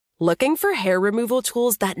Looking for hair removal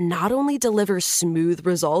tools that not only deliver smooth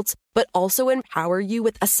results, but also empower you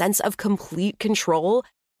with a sense of complete control?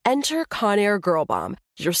 Enter Conair Girl Bomb,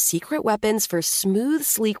 your secret weapons for smooth,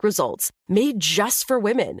 sleek results, made just for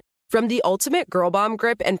women. From the ultimate Girl Bomb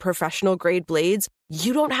grip and professional-grade blades,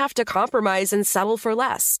 you don't have to compromise and settle for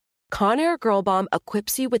less. Conair Girl Bomb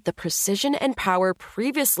equips you with the precision and power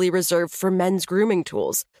previously reserved for men's grooming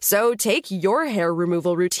tools. So take your hair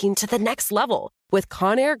removal routine to the next level with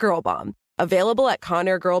Conair Girl Bomb. Available at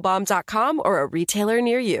ConairGirlBomb.com or a retailer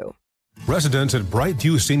near you. Residents at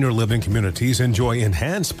Brightview Senior Living Communities enjoy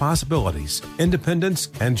enhanced possibilities, independence,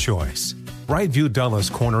 and choice. Brightview Dulles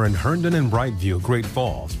Corner in Herndon and Brightview, Great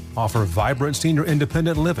Falls, offer vibrant senior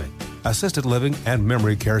independent living, assisted living, and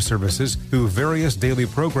memory care services through various daily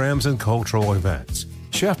programs and cultural events.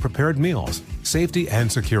 Chef-prepared meals, safety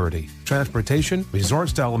and security, transportation,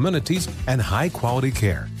 resort-style amenities, and high-quality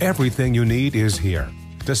care. Everything you need is here.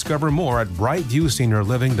 Discover more at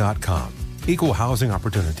brightviewseniorliving.com. Equal housing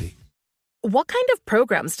opportunity. What kind of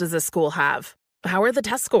programs does this school have? How are the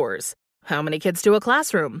test scores? How many kids do a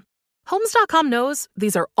classroom? Homes.com knows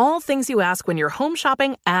these are all things you ask when you're home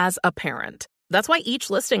shopping as a parent. That's why each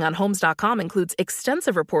listing on Homes.com includes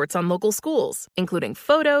extensive reports on local schools, including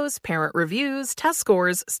photos, parent reviews, test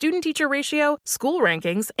scores, student-teacher ratio, school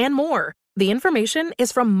rankings, and more. The information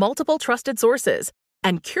is from multiple trusted sources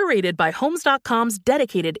and curated by Homes.com's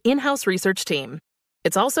dedicated in-house research team.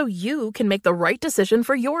 It's also you can make the right decision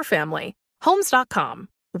for your family. Homes.com.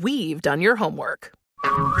 We've done your homework.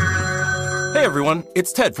 Hey everyone,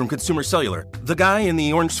 it's Ted from Consumer Cellular, the guy in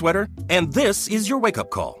the orange sweater, and this is your wake-up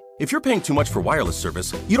call. If you're paying too much for wireless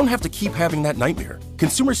service, you don't have to keep having that nightmare.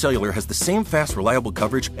 Consumer Cellular has the same fast, reliable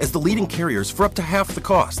coverage as the leading carriers for up to half the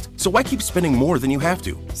cost. So why keep spending more than you have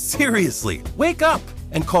to? Seriously, wake up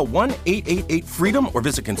and call 1-888-FREEDOM or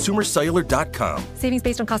visit consumercellular.com. Savings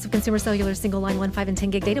based on cost of Consumer Cellular single line 1, 5, and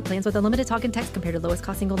 10 gig data plans with unlimited talk and text compared to lowest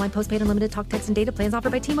cost single line postpaid unlimited talk, text, and data plans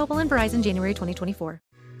offered by T-Mobile and Verizon January 2024.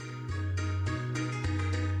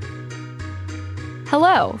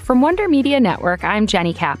 Hello, from Wonder Media Network, I'm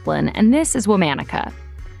Jenny Kaplan, and this is Womanica.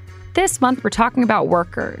 This month, we're talking about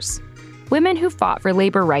workers, women who fought for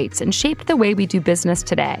labor rights and shaped the way we do business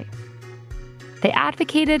today. They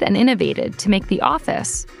advocated and innovated to make the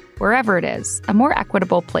office, wherever it is, a more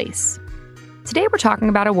equitable place. Today, we're talking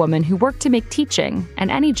about a woman who worked to make teaching, and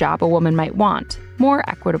any job a woman might want, more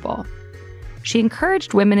equitable. She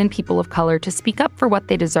encouraged women and people of color to speak up for what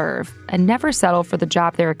they deserve and never settle for the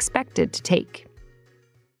job they're expected to take.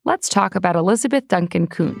 Let's talk about Elizabeth Duncan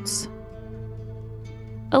Koontz.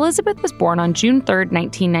 Elizabeth was born on June 3,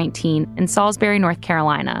 1919, in Salisbury, North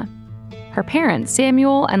Carolina. Her parents,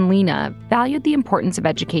 Samuel and Lena, valued the importance of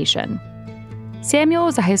education. Samuel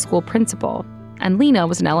was a high school principal, and Lena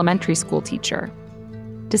was an elementary school teacher.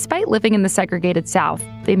 Despite living in the segregated South,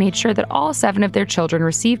 they made sure that all 7 of their children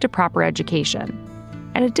received a proper education.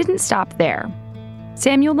 And it didn't stop there.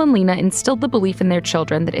 Samuel and Lena instilled the belief in their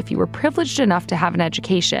children that if you were privileged enough to have an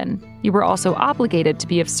education, you were also obligated to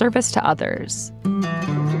be of service to others.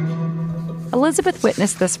 Elizabeth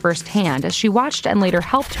witnessed this firsthand as she watched and later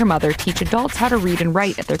helped her mother teach adults how to read and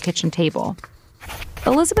write at their kitchen table.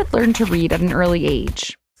 Elizabeth learned to read at an early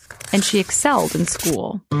age, and she excelled in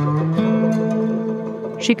school.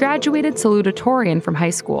 She graduated salutatorian from high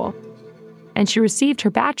school, and she received her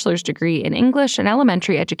bachelor's degree in English and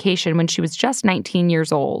elementary education when she was just 19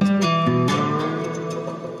 years old.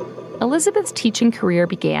 Elizabeth's teaching career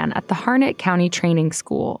began at the Harnett County Training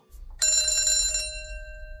School.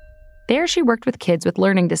 There she worked with kids with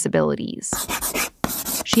learning disabilities.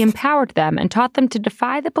 She empowered them and taught them to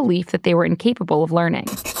defy the belief that they were incapable of learning.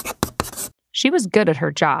 She was good at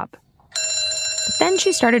her job. But then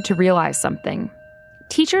she started to realize something.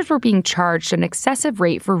 Teachers were being charged an excessive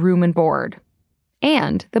rate for room and board.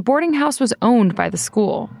 And the boarding house was owned by the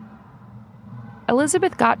school.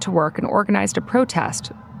 Elizabeth got to work and organized a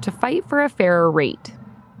protest to fight for a fairer rate.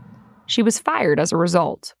 She was fired as a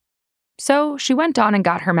result. So she went on and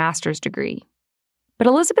got her master's degree. But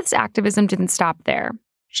Elizabeth's activism didn't stop there.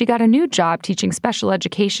 She got a new job teaching special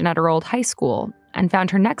education at her old high school and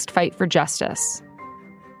found her next fight for justice.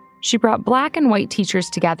 She brought Black and white teachers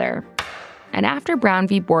together. And after Brown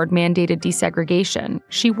v. Board mandated desegregation,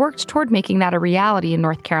 she worked toward making that a reality in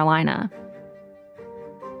North Carolina.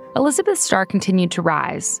 Elizabeth's star continued to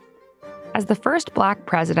rise. As the first Black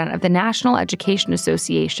president of the National Education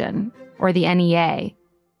Association, or the NEA,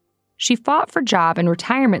 she fought for job and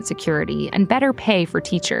retirement security and better pay for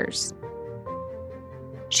teachers.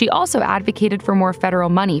 She also advocated for more federal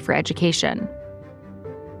money for education.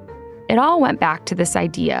 It all went back to this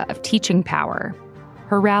idea of teaching power,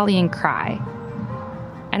 her rallying cry.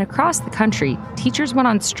 And across the country, teachers went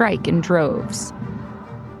on strike in droves.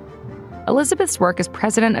 Elizabeth's work as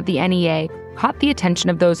president of the NEA caught the attention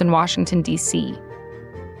of those in Washington, D.C.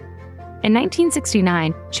 In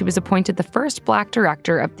 1969, she was appointed the first Black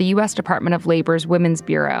director of the U.S. Department of Labor's Women's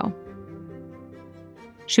Bureau.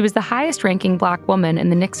 She was the highest-ranking Black woman in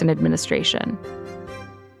the Nixon administration.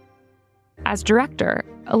 As director,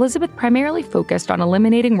 Elizabeth primarily focused on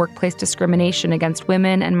eliminating workplace discrimination against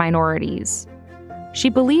women and minorities. She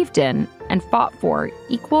believed in and fought for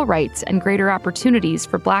equal rights and greater opportunities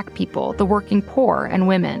for Black people, the working poor, and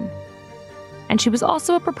women. And she was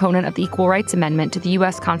also a proponent of the Equal Rights Amendment to the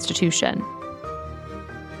U.S. Constitution.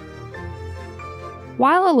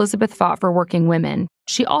 While Elizabeth fought for working women,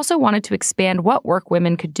 she also wanted to expand what work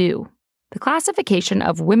women could do. The classification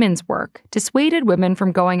of women's work dissuaded women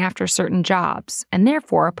from going after certain jobs, and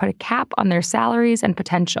therefore put a cap on their salaries and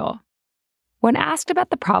potential. When asked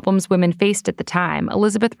about the problems women faced at the time,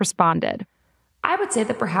 Elizabeth responded, "I would say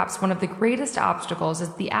that perhaps one of the greatest obstacles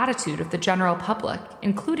is the attitude of the general public,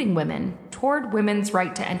 including women, toward women's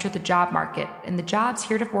right to enter the job market in the jobs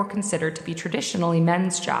heretofore considered to be traditionally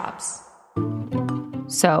men's jobs."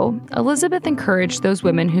 So, Elizabeth encouraged those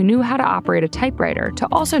women who knew how to operate a typewriter to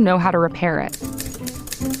also know how to repair it.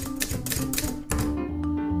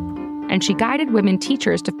 And she guided women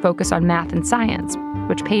teachers to focus on math and science,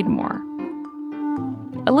 which paid more.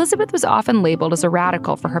 Elizabeth was often labeled as a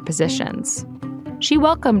radical for her positions. She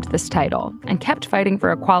welcomed this title and kept fighting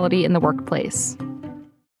for equality in the workplace.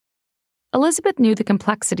 Elizabeth knew the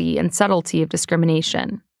complexity and subtlety of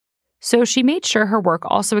discrimination, so she made sure her work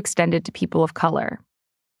also extended to people of color.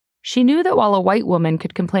 She knew that while a white woman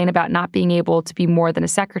could complain about not being able to be more than a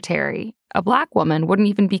secretary, a Black woman wouldn't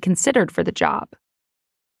even be considered for the job.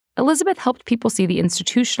 Elizabeth helped people see the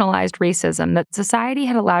institutionalized racism that society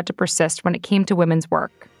had allowed to persist when it came to women's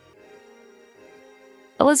work.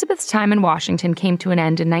 Elizabeth's time in Washington came to an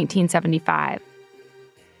end in 1975.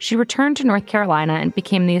 She returned to North Carolina and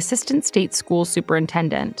became the assistant state school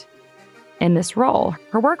superintendent. In this role,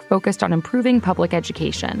 her work focused on improving public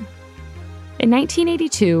education. In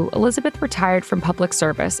 1982, Elizabeth retired from public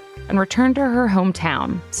service and returned to her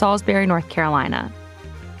hometown, Salisbury, North Carolina.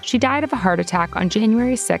 She died of a heart attack on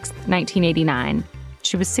January 6, 1989.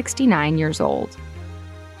 She was 69 years old.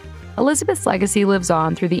 Elizabeth's legacy lives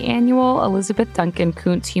on through the annual Elizabeth Duncan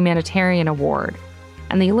Koontz Humanitarian Award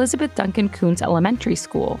and the Elizabeth Duncan Koontz Elementary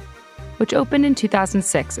School, which opened in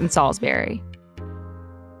 2006 in Salisbury.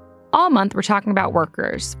 All month, we're talking about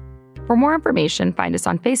workers. For more information, find us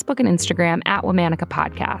on Facebook and Instagram at Womanica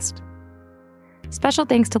Podcast. Special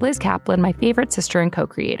thanks to Liz Kaplan, my favorite sister and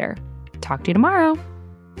co-creator. Talk to you tomorrow.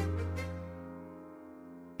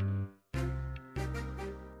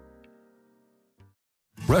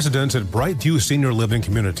 Residents at Brightview Senior Living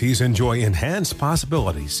Communities enjoy enhanced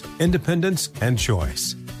possibilities, independence, and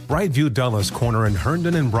choice. Brightview Dulles Corner in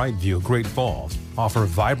Herndon and Brightview, Great Falls, offer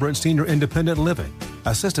vibrant senior independent living,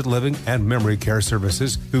 assisted living, and memory care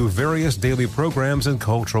services through various daily programs and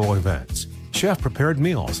cultural events. Chef-prepared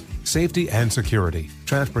meals, safety and security,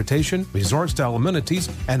 transportation, resort-style amenities,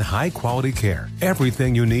 and high-quality care.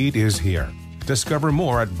 Everything you need is here. Discover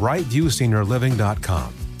more at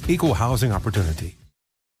brightviewseniorliving.com. Equal housing opportunity.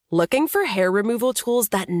 Looking for hair removal tools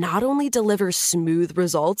that not only deliver smooth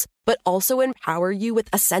results, but also empower you with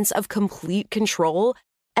a sense of complete control?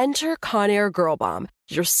 Enter Conair Girl Bomb,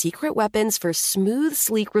 your secret weapons for smooth,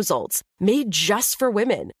 sleek results, made just for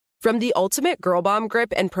women. From the ultimate Girl Bomb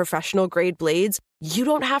grip and professional-grade blades, you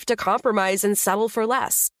don't have to compromise and settle for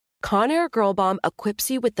less. Conair Girl Bomb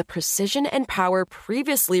equips you with the precision and power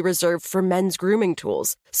previously reserved for men's grooming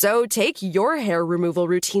tools. So take your hair removal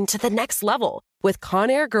routine to the next level with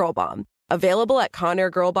Conair Girl Bomb. Available at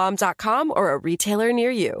ConairGirlBomb.com or a retailer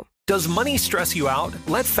near you. Does money stress you out?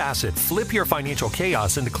 Let Facet flip your financial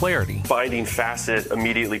chaos into clarity. Finding Facet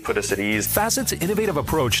immediately put us at ease. Facet's innovative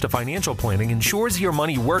approach to financial planning ensures your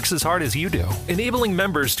money works as hard as you do, enabling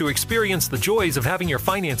members to experience the joys of having your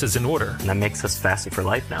finances in order. And that makes us Facet for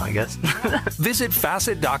life now, I guess. Visit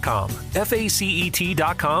Facet.com,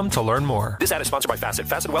 FACET.com to learn more. This ad is sponsored by Facet.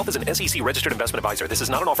 Facet Wealth is an SEC registered investment advisor. This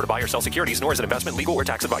is not an offer to buy or sell securities, nor is it investment, legal, or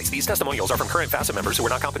tax advice. These testimonials are from current Facet members who are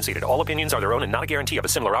not compensated. All opinions are their own and not a guarantee of a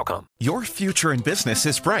similar outcome. Your future in business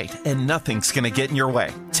is bright, and nothing's going to get in your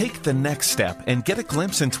way. Take the next step and get a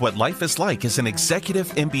glimpse into what life is like as an executive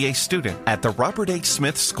MBA student at the Robert H.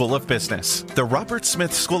 Smith School of Business. The Robert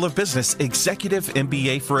Smith School of Business Executive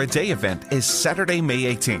MBA for a Day event is Saturday,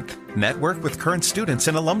 May 18th. Network with current students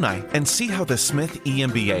and alumni and see how the Smith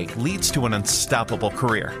EMBA leads to an unstoppable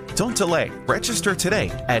career. Don't delay. Register today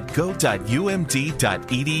at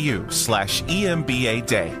go.umd.edu/EMBA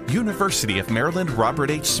Day. University of Maryland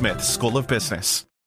Robert H. Smith School of Business.